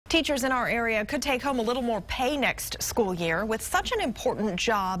Teachers in our area could take home a little more pay next school year. With such an important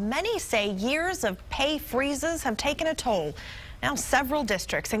job, many say years of pay freezes have taken a toll. Now several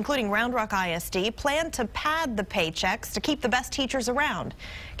districts, including Round Rock ISD, plan to pad the paychecks to keep the best teachers around.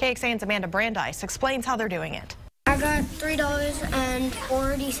 KXAN's Amanda Brandeis explains how they're doing it. I got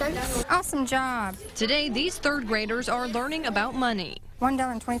 $3.40. Awesome job. Today, these third graders are learning about money.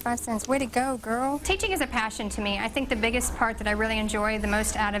 $1.25. Way to go, girl. Teaching is a passion to me. I think the biggest part that I really enjoy the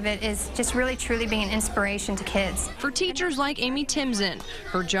most out of it is just really truly being an inspiration to kids. For teachers like Amy Timson,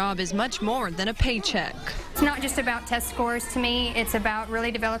 her job is much more than a paycheck. It's not just about test scores to me. It's about really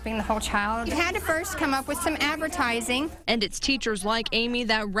developing the whole child. You had to first come up with some advertising. And it's teachers like Amy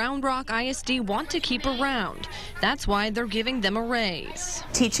that Round Rock ISD want to keep around. That's why they're giving them a raise.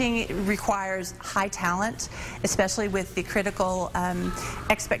 Teaching requires high talent, especially with the critical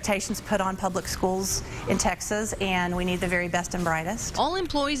expectations put on public schools in Texas, and we need the very best and brightest. All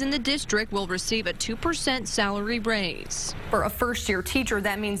employees in the district will receive a 2% salary raise. For a first-year teacher,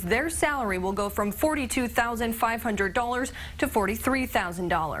 that means their salary will go from $42,500 to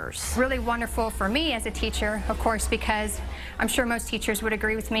 $43,000. Really wonderful for me as a teacher, of course, because I'm sure most teachers would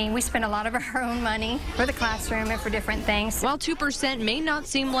agree with me. We spend a lot of our own money for the classroom and for different things. While 2% may not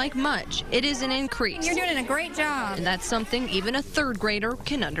seem like much, it is an increase. You're doing a great job. And that's something even a third grader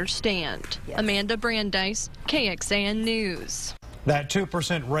can understand. Yes. Amanda Brandeis, KXAN News. That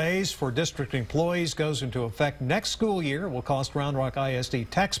 2% raise for district employees goes into effect next school year. It will cost Round Rock ISD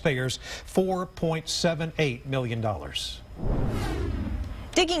taxpayers $4.78 million.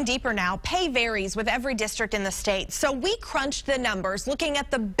 Digging deeper now, pay varies with every district in the state. So we crunched the numbers looking at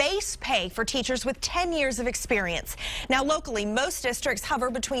the base pay for teachers with 10 years of experience. Now locally, most districts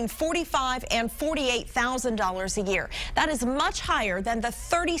hover between $45,000 and $48,000 a year. That is much higher than the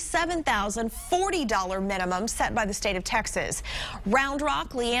 $37,040 minimum set by the state of Texas. Round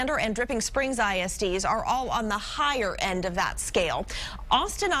Rock, Leander, and Dripping Springs ISDs are all on the higher end of that scale.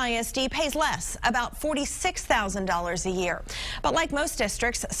 Austin ISD pays less, about $46,000 a year. But like most districts,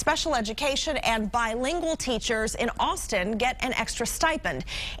 special education and bilingual teachers in Austin get an extra stipend,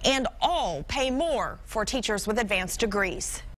 and all pay more for teachers with advanced degrees.